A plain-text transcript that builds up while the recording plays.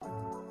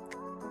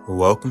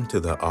Welcome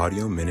to the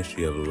audio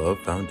ministry of Love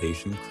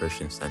Foundation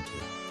Christian Center,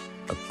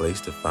 a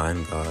place to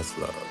find God's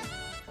love.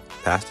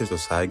 Pastors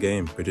Osage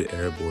and Bridget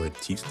Arabord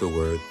teach the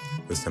word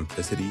with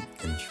simplicity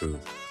and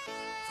truth.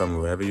 From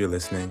wherever you're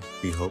listening,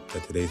 we hope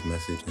that today's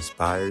message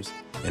inspires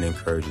and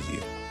encourages you.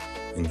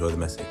 Enjoy the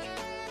message.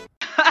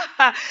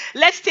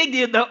 Let's take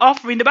the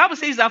offering. The Bible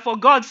says that for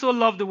God so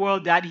loved the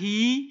world that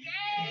he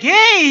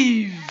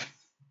gave.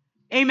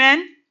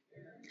 Amen.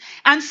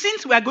 And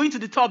since we are going to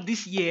the top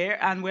this year,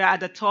 and we're at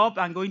the top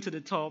and going to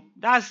the top,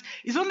 this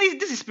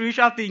is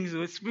spiritual things,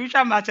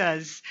 spiritual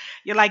matters.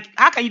 You're like,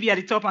 how can you be at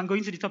the top and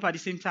going to the top at the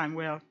same time?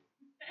 Well,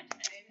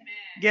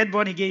 get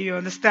born again, you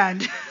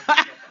understand.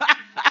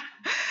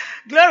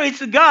 Glory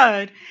to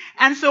God.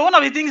 And so one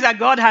of the things that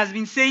God has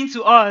been saying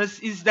to us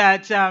is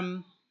that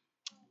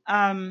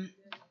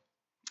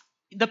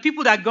the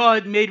people that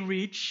God made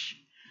rich,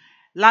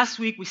 last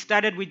week we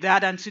started with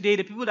that, and today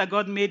the people that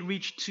God made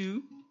rich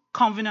too,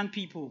 covenant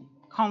people.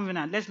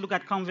 Covenant. Let's look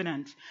at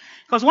covenant.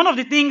 Because one of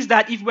the things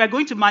that if we're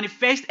going to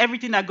manifest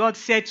everything that God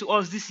said to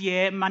us this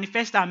year,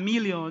 manifest our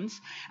millions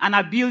and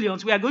our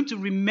billions, we are going to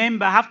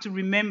have to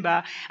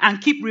remember and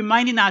keep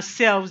reminding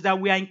ourselves that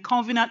we are in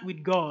covenant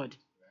with God.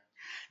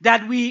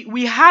 That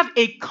we have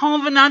a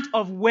covenant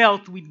of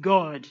wealth with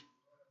God.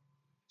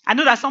 I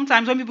know that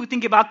sometimes when people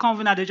think about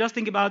covenant, they just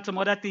think about some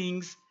other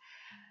things.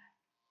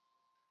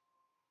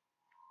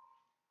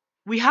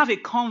 We have a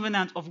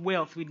covenant of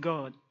wealth with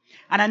God.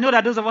 And I know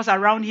that those of us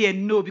around here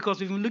know because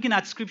we've been looking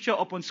at scripture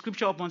upon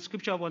scripture upon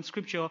scripture upon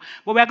scripture.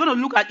 But we're going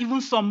to look at even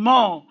some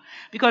more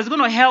because it's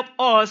going to help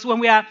us when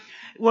we are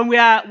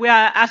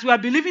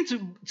believing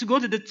to go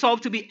to the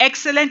top, to be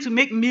excellent, to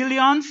make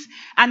millions.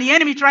 And the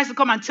enemy tries to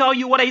come and tell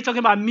you, what are you talking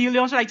about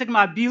millions? What are you talking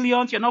about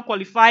billions? You're not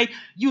qualified.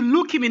 You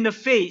look him in the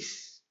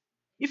face,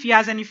 if he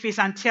has any face,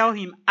 and tell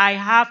him, I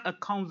have a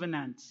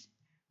covenant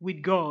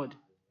with God.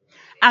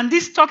 And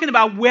this talking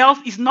about wealth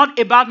is not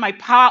about my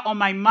power or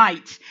my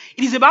might.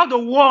 It is about the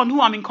one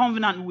who I'm in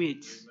covenant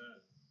with.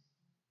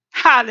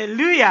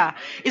 Hallelujah.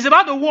 It's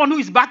about the one who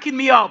is backing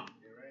me up.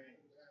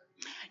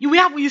 We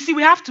have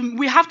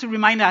to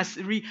remind us,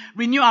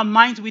 renew our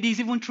minds with this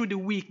even through the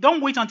week.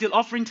 Don't wait until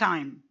offering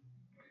time.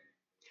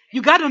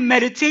 You got to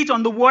meditate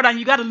on the word and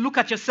you got to look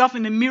at yourself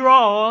in the mirror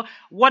or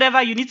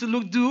whatever you need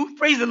to do,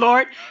 praise the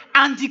Lord,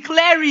 and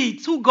declare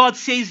it who God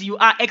says you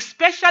are,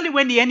 especially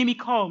when the enemy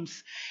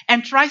comes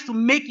and tries to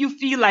make you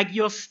feel like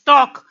you're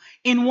stuck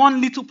in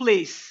one little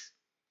place.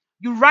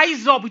 You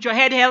rise up with your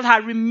head held high,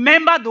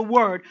 remember the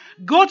word,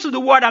 go to the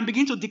word and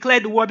begin to declare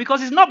the word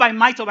because it's not by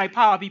might or by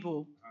power,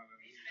 people.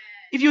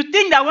 If you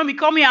think that when we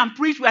come here and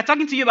preach, we are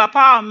talking to you about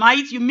power and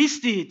might, you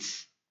missed it.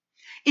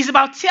 It's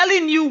about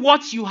telling you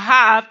what you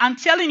have and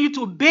telling you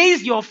to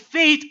base your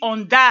faith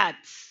on that.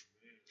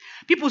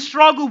 People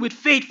struggle with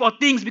faith for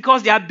things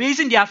because they are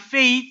basing their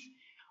faith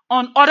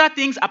on other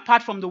things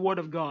apart from the word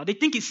of God. They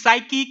think it's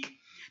psychic.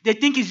 They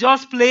think it's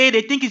just play.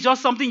 They think it's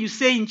just something you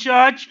say in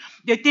church.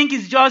 They think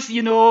it's just,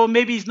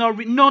 maybe it's not.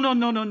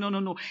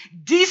 No.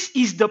 This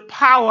is the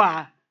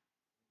power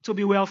to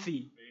be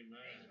wealthy. Amen.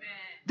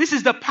 This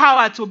is the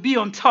power to be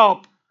on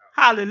top.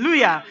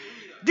 Hallelujah.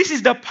 This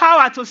is the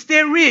power to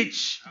stay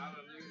rich.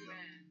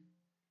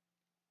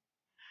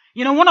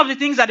 One of the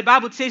things that the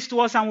Bible says to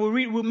us, and we'll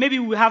read, maybe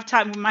we have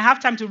time, we might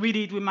have time to read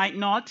it, we might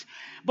not.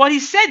 But he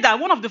said that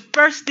one of the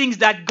first things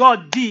that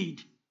God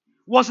did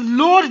was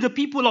load the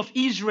people of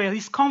Israel,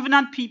 his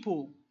covenant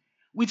people,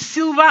 with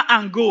silver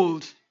and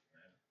gold.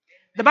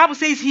 The Bible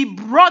says he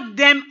brought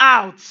them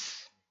out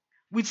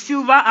with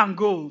silver and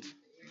gold.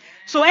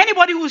 So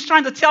anybody who's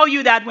trying to tell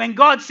you that when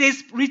God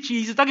says riches,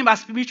 he's talking about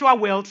spiritual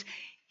wealth,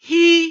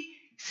 he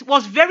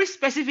was very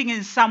specific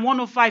in Psalm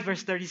 105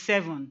 verse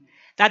 37.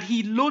 That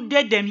he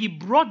loaded them, he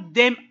brought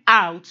them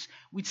out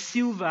with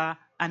silver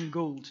and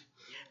gold.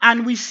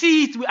 And we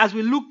see it as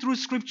we look through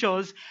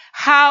scriptures,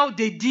 how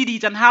they did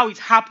it and how it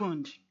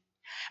happened.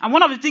 And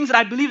one of the things that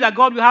I believe that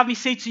God will have me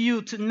say to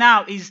you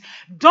now is,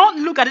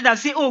 don't look at it and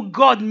say, oh,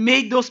 God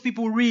made those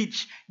people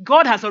rich.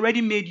 God has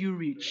already made you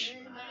rich.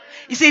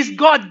 He says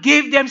God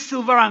gave them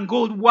silver and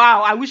gold.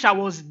 Wow, I wish I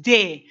was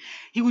there.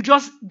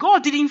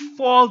 God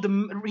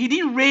he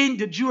didn't rain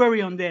the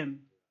jewelry on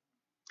them.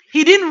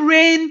 He didn't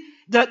rain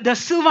the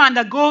silver and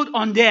the gold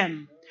on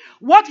them.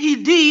 What he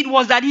did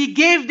was that he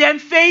gave them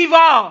favor.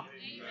 Amen.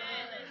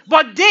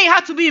 But they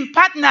had to be in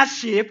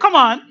partnership. Come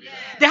on. Yes.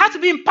 They had to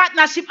be in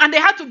partnership and they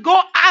had to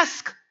go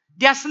ask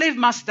their slave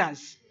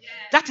masters. Yes.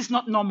 That is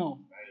not normal.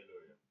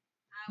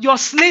 Your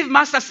slave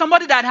master,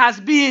 somebody that has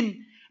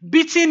been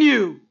beating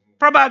you,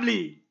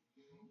 probably,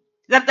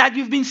 that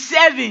you've been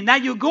serving,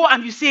 that you go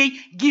and you say,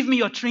 give me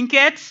your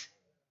trinkets.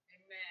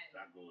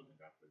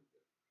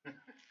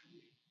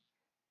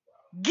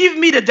 Give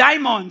me the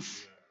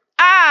diamonds.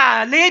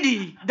 Ah,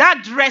 lady,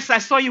 that dress I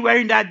saw you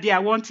wearing that day, I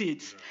want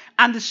it.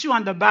 And the shoe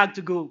and the bag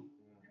to go.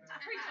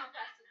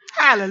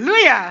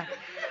 Hallelujah.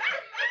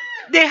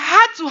 They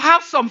had to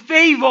have some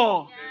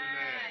favor.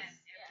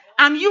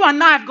 And you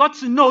and I have got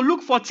to know,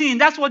 Luke 14,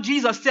 that's what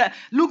Jesus said.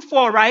 Luke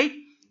 4, right?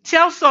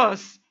 Tells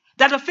us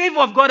that the favor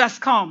of God has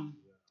come.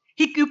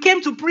 You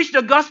came to preach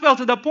the gospel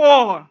to the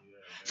poor.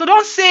 So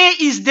don't say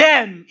it's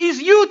them. It's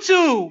you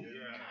too.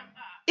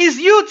 It's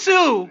you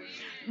too.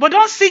 But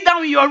don't sit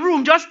down in your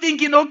room just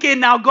thinking, okay,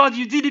 now God,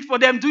 you did it for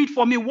them, do it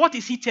for me. What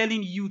is he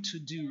telling you to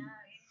do?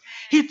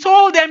 He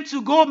told them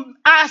to go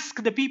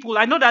ask the people.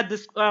 I know that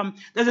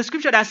there's a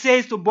scripture that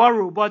says to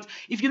borrow, but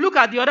if you look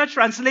at the other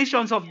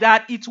translations of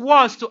that, it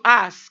was to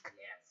ask.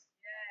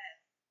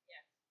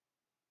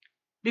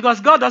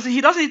 Because God doesn't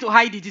need to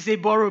hide it. He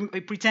said, borrow,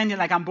 pretending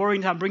like I'm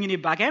borrowing it, I'm bringing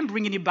it back. I'm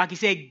bringing it back. He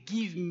said,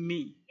 give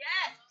me.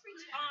 Yes,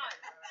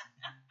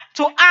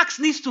 preach on. To ask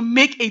needs to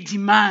make a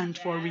demand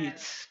for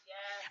it.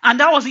 And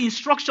that was the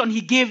instruction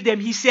he gave them.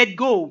 He said,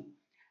 go,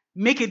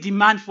 make a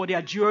demand for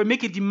their jewelry,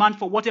 make a demand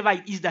for whatever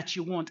it is that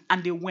you want.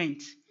 And they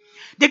went.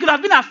 They could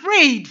have been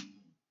afraid.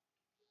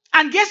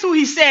 And guess who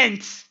he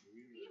sent?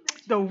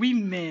 The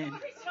women.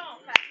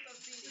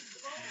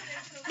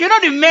 You know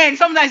the men,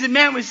 sometimes the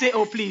men will say,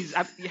 oh, please.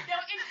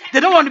 They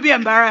don't want to be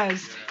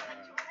embarrassed.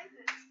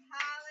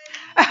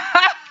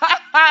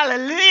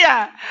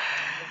 Hallelujah.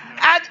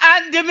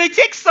 And they may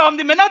take some,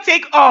 they may not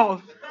take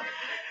all.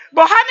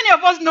 But how many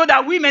of us know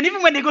that women,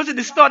 even when they go to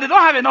the store, they don't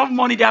have enough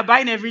money, they are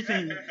buying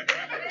everything.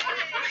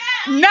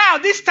 Now,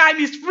 this time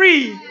is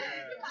free.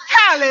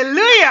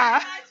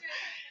 Hallelujah.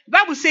 The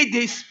Bible says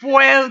they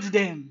spoiled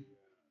them.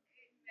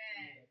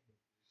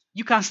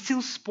 You can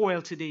still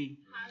spoil today.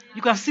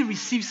 You can still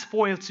receive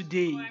spoil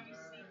today.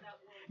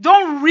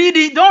 Don't read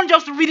it. Don't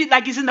just read it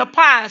like it's in the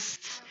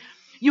past.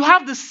 You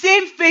have the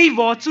same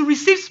favor to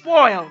receive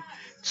spoil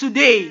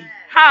today.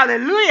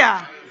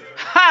 Hallelujah.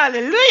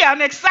 Hallelujah.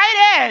 I'm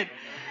excited.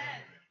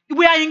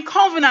 We are in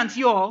covenant,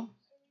 y'all,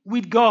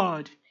 with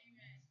God.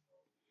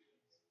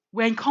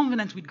 We're in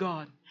covenant with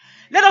God.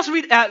 Let us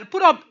read,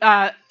 put up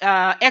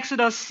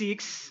Exodus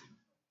 6.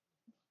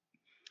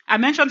 I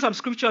mentioned some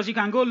scriptures. You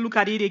can go look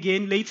at it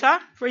again later.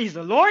 Praise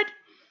the Lord.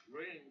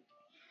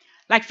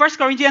 Like 1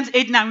 Corinthians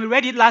 8:9, we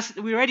read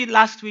it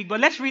last week, but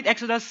let's read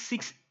Exodus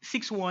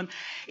 6:1.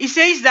 It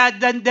says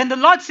that then the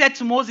Lord said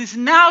to Moses,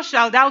 now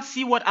shalt thou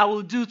see what I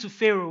will do to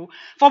Pharaoh,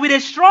 for with a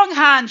strong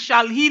hand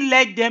shall he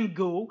let them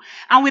go,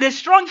 and with a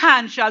strong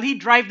hand shall he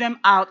drive them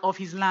out of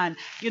his land.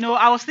 You know,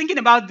 I was thinking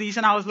about this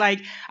and I was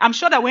like, I'm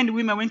sure that when the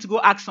women went to go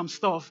ask some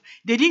stuff,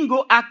 they didn't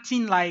go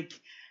acting like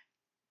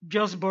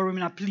just borrow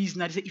me now, please.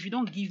 Now they say, if you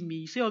don't give me,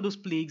 you say all those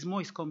plagues,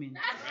 more is coming.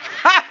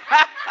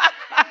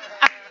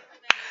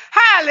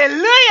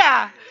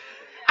 Hallelujah.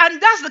 And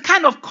that's the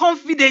kind of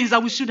confidence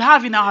that we should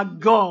have in our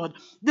God.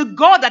 The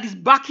God that is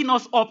backing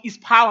us up is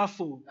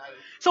powerful.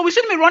 So we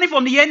shouldn't be running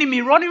from the enemy,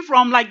 running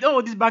from like,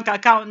 oh, this bank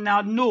account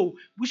now. No,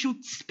 we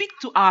should speak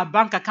to our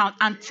bank account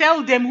and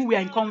tell them who we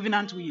are in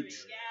covenant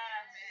with.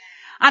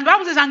 And the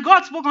Bible says, and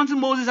God spoke unto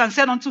Moses and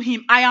said unto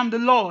him, I am the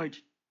Lord.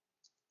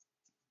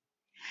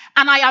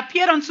 And I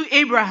appeared unto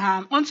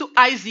Abraham, unto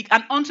Isaac,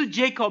 and unto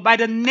Jacob by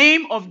the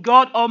name of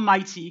God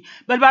Almighty.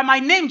 But by my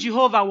name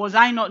Jehovah was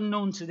I not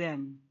known to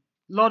them.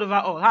 Lord over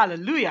all.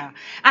 Hallelujah.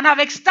 And I've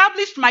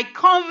established my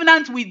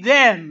covenant with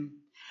them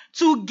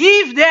to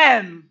give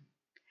them.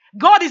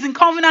 God is in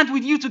covenant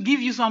with you to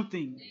give you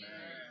something.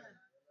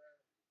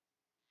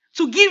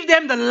 To give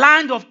them the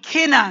land of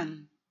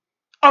Canaan.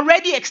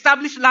 Already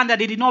established land that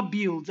they did not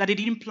build, that they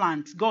didn't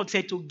plant. God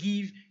said to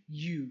give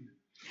you.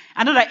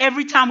 I know that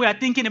every time we are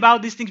thinking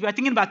about these things, we are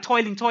thinking about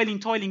toiling.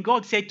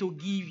 God said to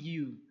give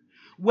you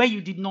where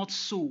you did not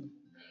sow.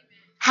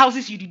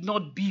 Houses you did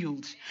not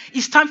build.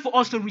 It's time for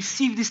us to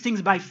receive these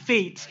things by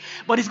faith.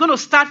 But it's going to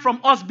start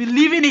from us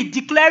believing it,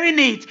 declaring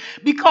it.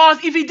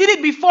 Because if he did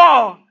it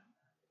before,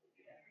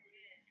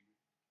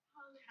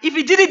 if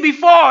he did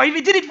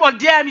it for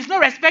them, it's no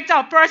respecter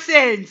of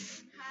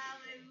persons.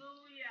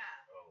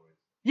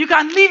 You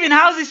can live in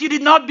houses you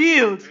did not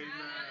build.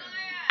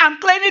 I'm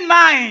claiming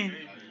mine.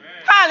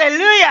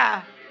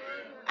 Hallelujah.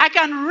 I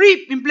can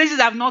reap in places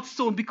I've not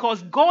sown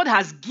because God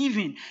has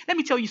given. Let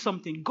me tell you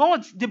something.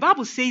 The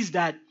Bible says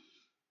that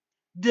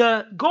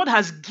God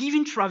has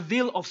given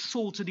travail of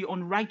soul to the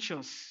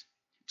unrighteous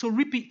to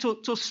reap it,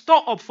 to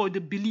store up for the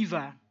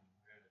believer.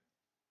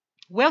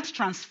 Wealth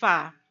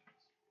transfer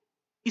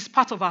is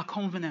part of our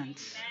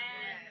covenant.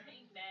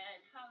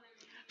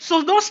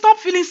 So don't stop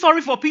feeling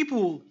sorry for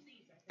people.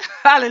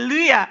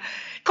 Hallelujah.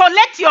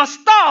 Collect your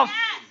stuff.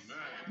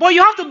 But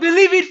you have to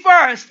believe it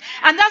first.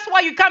 And that's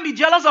why you can't be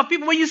jealous of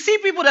people. When you see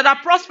people that are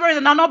prosperous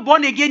and are not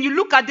born again, you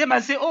look at them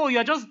and say, oh,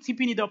 you're just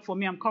tipping it up for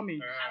me. I'm coming.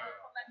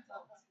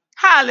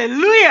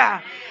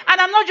 Hallelujah.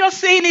 And I'm not just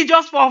saying it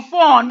just for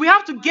fun. We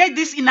have to get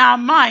this in our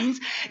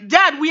minds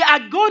that we are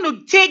going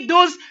to take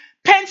those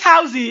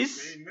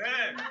penthouses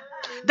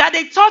that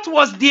they thought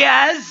was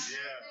theirs,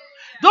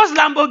 those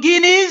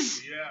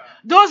Lamborghinis,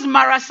 those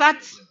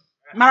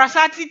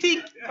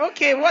Maserati,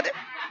 okay, what?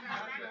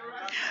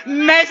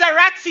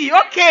 Maserati,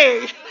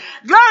 okay.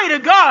 Glory to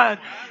God.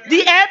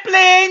 The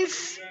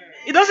airplanes.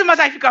 It doesn't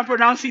matter if you can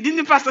pronounce it. Didn't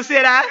the pastor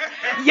say that?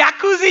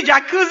 Jacuzzi,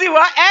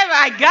 whatever.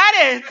 I got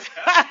it.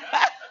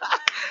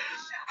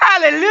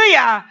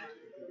 Hallelujah.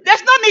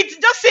 There's no need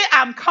to just say,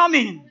 I'm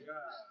coming.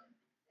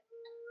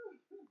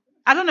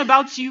 I don't know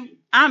about you.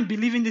 I'm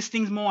believing these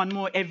things more and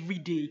more every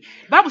day.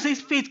 The Bible says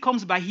faith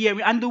comes by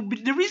hearing. And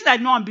the reason I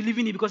know I'm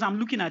believing it because I'm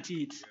looking at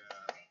it.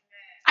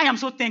 I am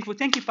so thankful.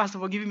 Thank you, Pastor,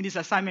 for giving me this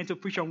assignment to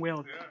preach on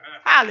wealth.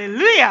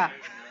 Hallelujah.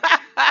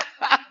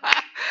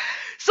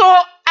 So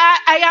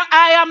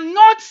I am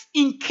not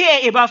in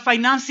care about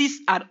finances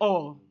at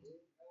all.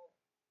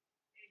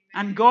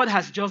 And God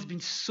has just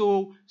been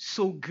so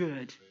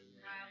good.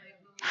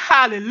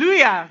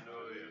 Hallelujah.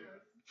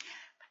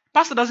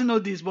 Pastor doesn't know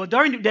this, but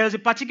there was a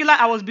particular,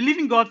 I was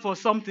believing God for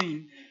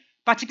something.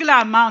 Particular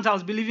amount, I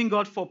was believing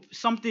God for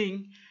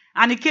something.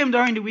 And he came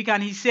during the week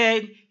and he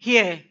said,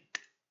 here,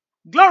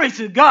 glory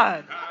to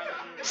God.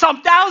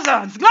 Some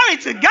thousands. Glory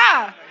to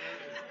God.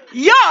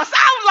 Yours.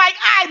 I'm like,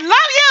 I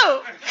love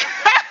you.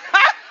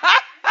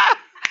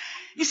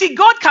 You see,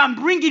 God can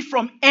bring it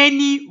from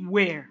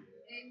anywhere.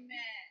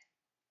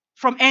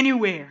 From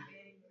anywhere.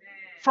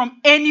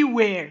 From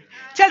anywhere.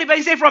 Tell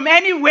everybody, say from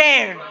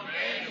anywhere.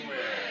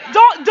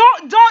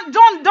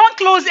 Don't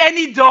close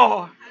any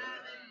door.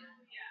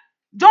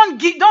 Don't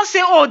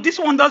say, oh, this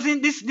one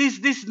doesn't, this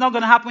is not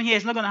going to happen here.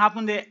 It's not going to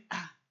happen there.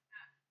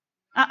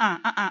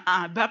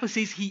 Bible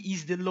says he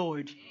is the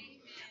Lord.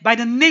 By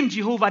the name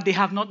Jehovah, they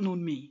have not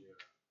known me.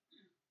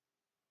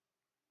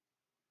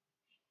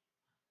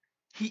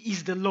 He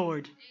is the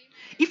Lord.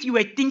 If you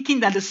were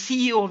thinking that the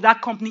CEO of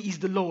that company is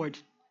the Lord,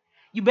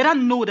 you better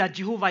know that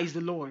Jehovah is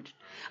the Lord.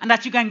 And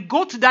that you can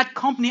go to that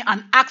company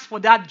and ask for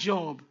that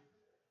job.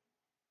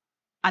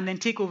 And then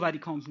take over the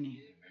company.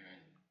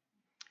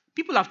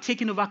 People have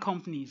taken over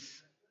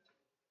companies.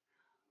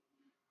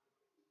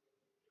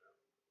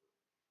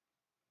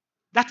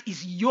 That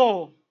is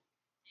your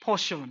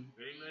portion. Amen.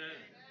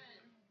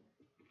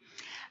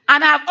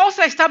 And I have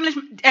also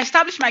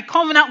established my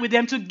covenant with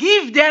them to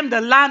give them the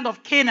land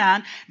of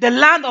Canaan, the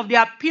land of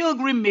their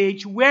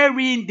pilgrimage,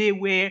 wherein they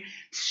were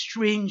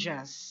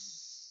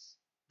strangers.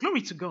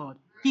 Glory to God.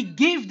 He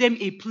gave them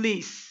a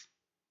place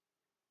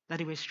that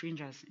they were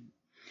strangers in.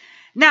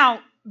 Now,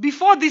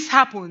 before this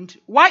happened,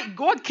 why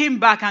God came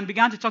back and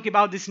began to talk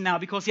about this now?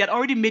 Because he had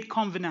already made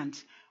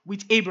covenant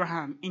with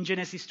Abraham in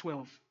Genesis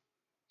 12.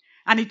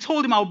 And he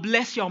told him, I'll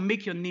bless you, I'll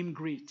make your name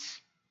great.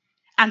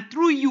 And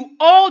through you,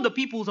 all the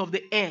peoples of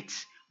the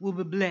earth will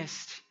be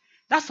blessed.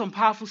 That's some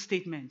powerful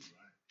statement.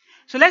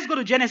 So let's go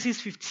to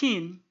Genesis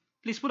 15.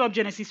 Please put up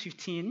Genesis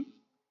 15.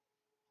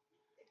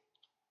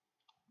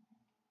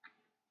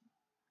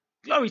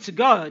 Glory to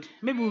God.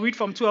 Maybe we'll read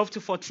from 12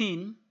 to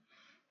 14.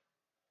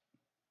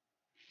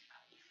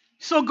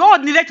 So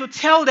God needed to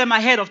tell them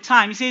ahead of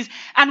time. He says,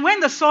 and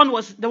when the sun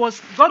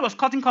God was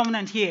cutting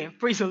covenant here.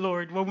 Praise the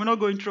Lord. Well, we're not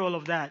going through all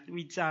of that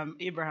with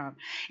Abraham.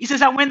 He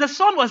says, and when the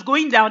sun was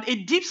going down, a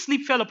deep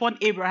sleep fell upon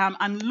Abraham,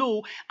 and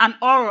lo, an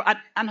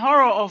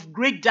horror of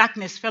great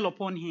darkness fell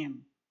upon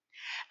him.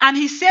 And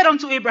he said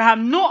unto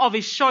Abraham, know of a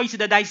surety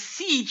that thy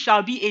seed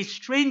shall be a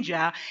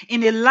stranger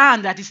in a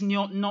land that is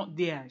not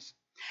theirs,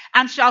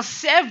 and shall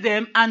serve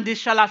them, and they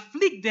shall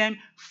afflict them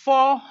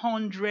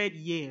 400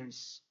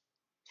 years.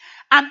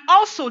 And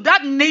also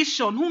that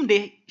nation whom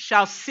they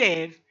shall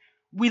serve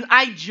will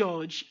I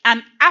judge,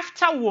 and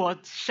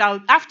afterward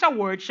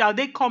shall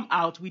they come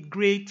out with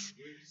great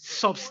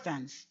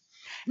substance.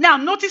 Now,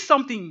 notice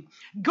something.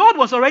 God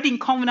was already in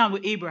covenant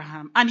with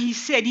Abraham, and he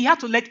said he had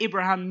to let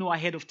Abraham know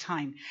ahead of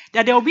time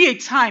that there will be a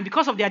time,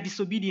 because of their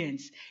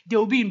disobedience, they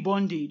will be in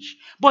bondage.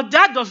 But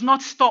that does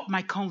not stop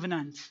my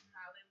covenant.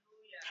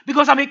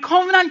 Because I'm a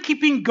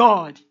covenant-keeping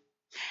God.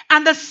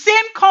 And the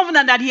same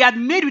covenant that he had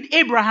made with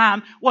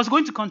Abraham was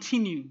going to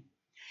continue.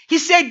 He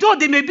said, though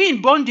they may be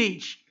in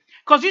bondage,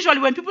 because usually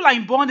when people are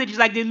in bondage, it's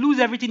like they lose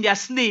everything, they are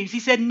slaves.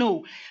 He said,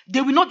 no, they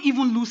will not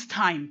even lose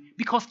time,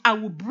 because I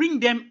will bring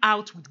them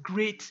out with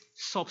great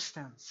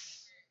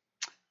substance.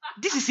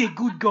 This is a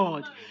good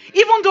God.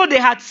 Even though they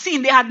had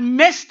sinned, they had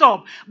messed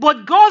up,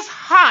 but God's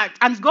heart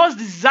and God's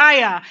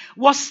desire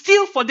was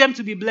still for them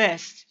to be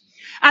blessed.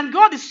 And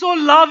God is so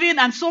loving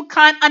and so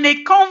kind and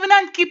a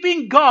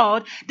covenant-keeping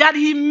God that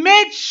he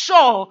made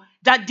sure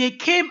that they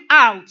came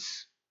out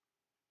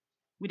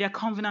with their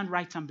covenant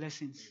rights and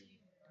blessings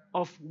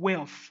of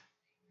wealth,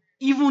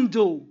 even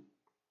though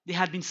they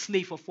had been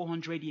slaves for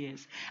 400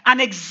 years. And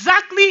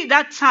exactly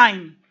that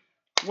time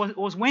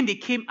was when they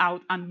came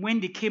out, and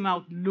when they came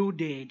out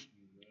loaded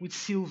with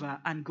silver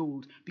and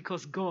gold,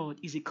 because God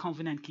is a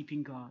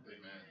covenant-keeping God.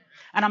 Amen.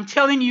 And I'm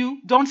telling you,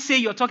 don't say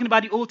you're talking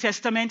about the Old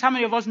Testament. How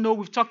many of us know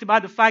we've talked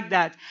about the fact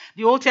that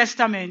the Old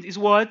Testament is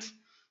what?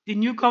 The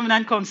new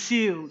covenant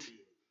concealed.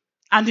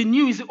 And the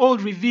new is the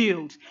old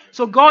revealed.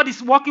 So God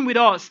is working with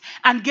us.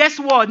 And guess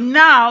what?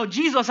 Now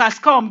Jesus has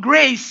come.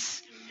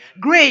 Grace.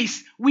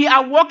 Grace. We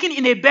are walking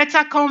in a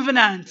better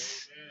covenant.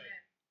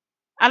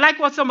 I like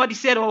what somebody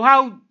said, or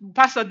how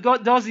Pastor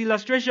God does the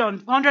illustration.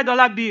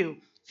 $100 bill,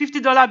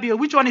 $50 bill.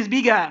 Which one is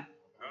bigger?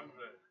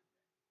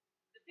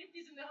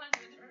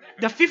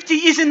 The 50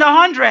 is in the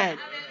 100.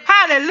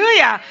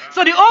 Hallelujah.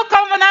 So the old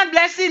covenant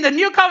blessing, the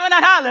new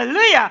covenant,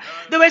 hallelujah.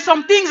 There were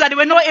some things that they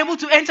were not able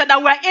to enter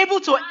that we are able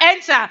to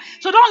enter.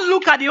 So don't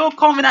look at the old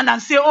covenant and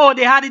say, oh,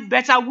 they had it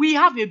better. We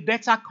have a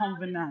better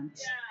covenant.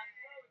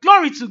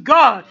 Glory to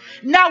God.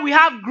 Now we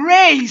have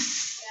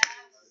grace.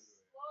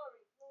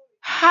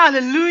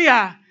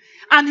 Hallelujah.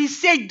 And he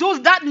said,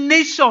 that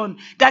nation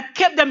that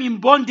kept them in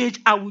bondage,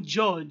 I will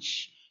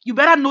judge. You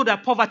better know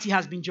that poverty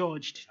has been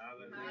judged.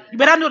 You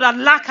better know that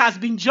lack has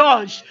been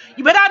judged.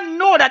 You better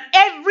know that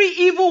every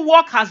evil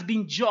work has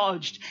been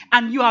judged.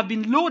 And you have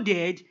been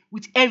loaded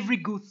with every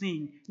good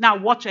thing. Now,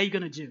 what are you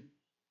going to do?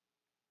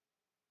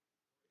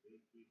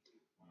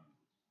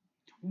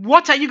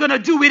 What are you going to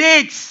do with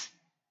it?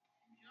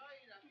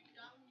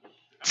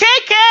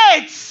 Take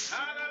it.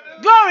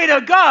 Glory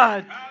to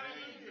God.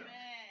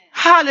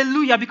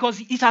 Hallelujah. Because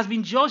it has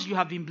been judged, you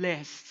have been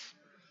blessed.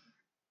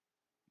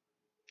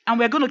 And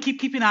we're going to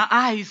keeping our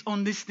eyes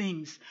on these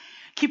things.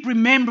 Keep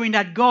remembering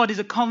that God is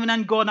a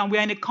covenant God and we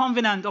are in a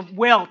covenant of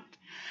wealth.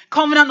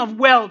 Covenant of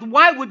wealth.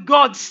 Why would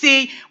God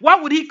say,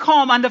 why would he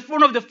come and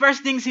one of the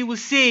first things he will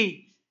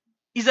say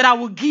is that I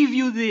will give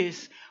you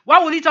this?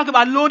 Why would he talk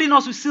about loading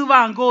us with silver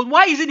and gold?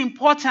 Why is it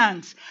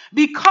important?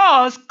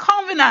 Because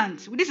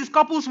covenant, this is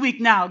couples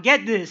week now,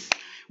 get this.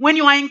 When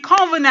you are in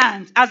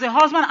covenant as a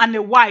husband and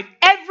a wife,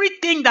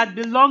 everything that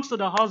belongs to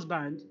the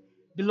husband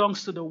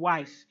belongs to the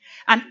wife.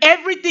 And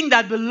everything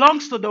that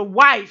belongs to the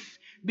wife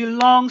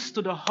belongs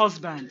to the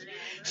husband.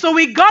 So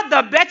we got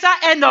the better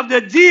end of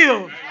the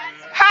deal.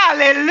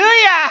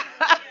 Hallelujah.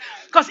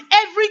 Because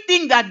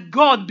everything that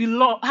God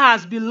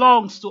has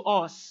belongs to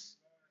us.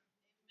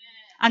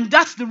 And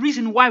that's the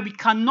reason why we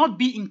cannot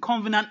be in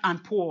covenant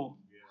and poor.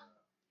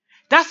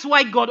 That's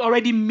why God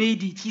already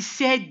made it. He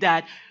said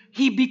that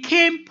he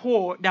became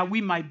poor that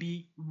we might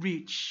be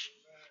rich.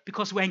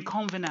 Because we're in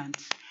covenant.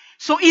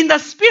 So in the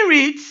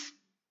spirit,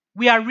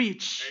 we are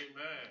rich.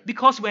 Amen.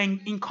 Because we're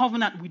in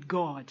covenant with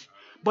God.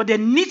 But there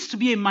needs to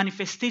be a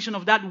manifestation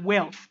of that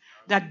wealth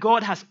that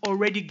God has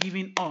already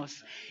given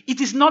us. It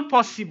is not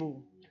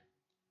possible.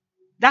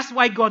 That's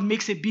why God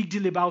makes a big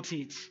deal about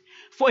it.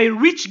 For a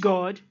rich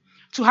God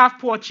to have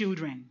poor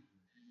children.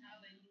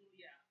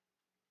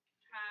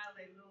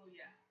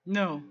 Hallelujah.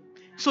 No.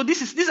 So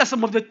these are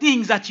some of the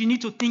things that you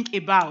need to think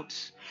about.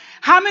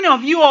 How many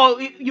of you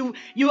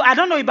I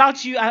don't know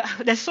about you,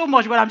 there's so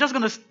much, but I'm just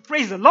going to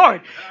praise the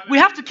Lord. We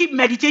have to keep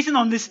meditating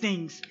on these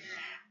things.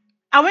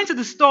 I went to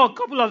the store a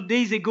couple of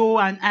days ago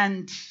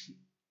and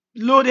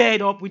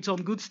loaded up with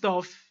some good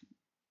stuff.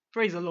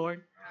 Praise the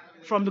Lord.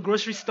 From the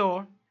grocery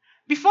store.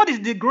 Before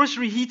the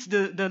grocery hits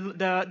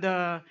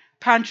the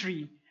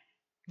pantry,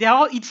 they're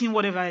all eating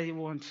whatever they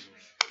want.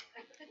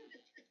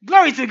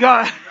 Glory to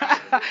God.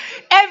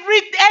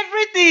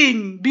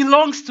 Everything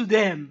belongs to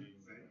them.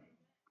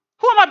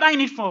 Who am I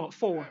buying it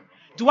for?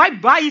 Do I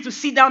buy it to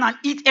sit down and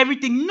eat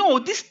everything? No,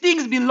 these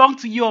things belong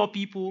to your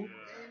people.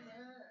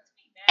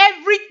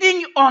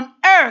 Everything on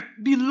earth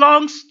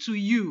belongs to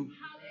you.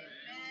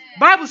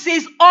 Bible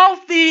says all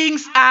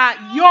things are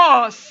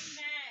yours.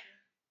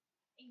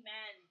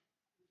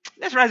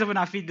 Let's rise up on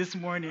our feet this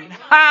morning.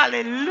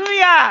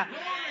 Hallelujah.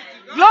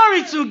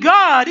 Glory to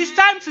God. It's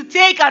time to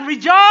take and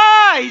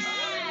rejoice.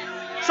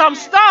 Some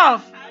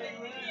stuff.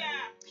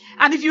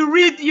 And if you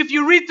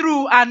read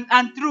through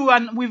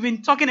and we've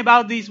been talking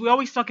about this, we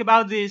always talk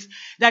about this,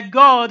 that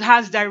God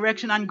has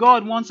direction and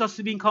God wants us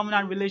to be in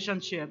covenant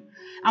relationship.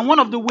 And one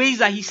of the ways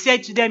that he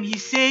said to them, he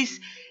says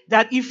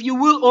that if you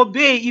will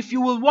obey, if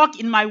you will walk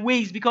in my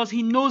ways, because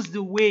he knows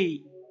the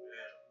way.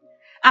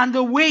 And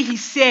the way he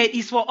said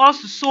is for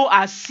us to sow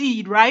our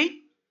seed, right?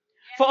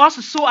 For us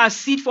to sow our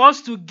seed, for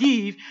us to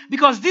give,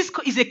 because this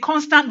is a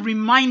constant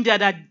reminder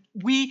that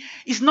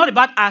it's not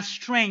about our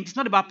strength, it's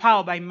not about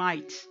power by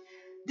might.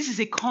 This is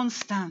a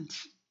constant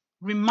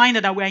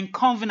reminder that we're in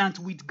covenant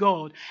with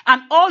God.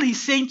 And all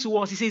he's saying to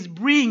us, he says,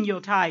 bring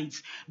your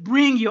tithes,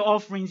 bring your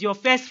offerings, your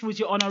first fruits,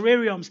 your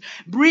honorariums,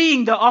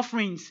 bring the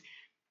offerings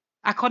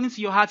according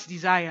to your heart's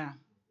desire.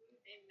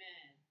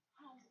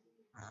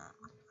 Amen.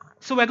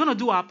 So we're going to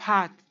do our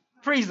part,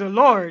 praise the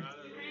Lord,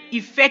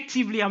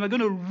 effectively, and we're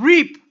going to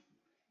reap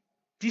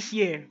this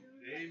year.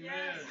 Amen.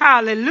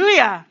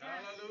 Hallelujah.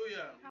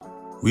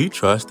 We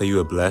trust that you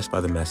are blessed by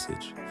the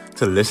message.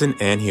 To listen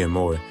and hear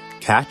more,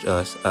 catch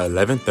us at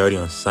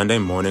 11:30 on Sunday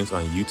mornings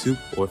on YouTube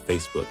or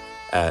Facebook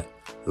at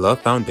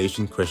Love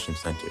Foundation Christian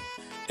Center.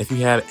 If you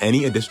have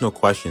any additional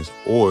questions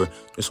or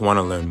just want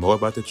to learn more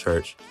about the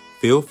church,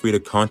 feel free to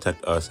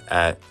contact us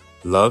at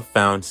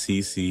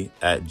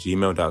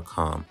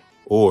lovefoundcc@gmail.com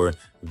or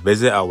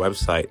visit our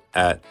website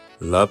at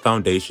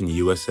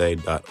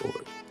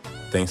lovefoundationusa.org.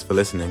 Thanks for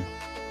listening.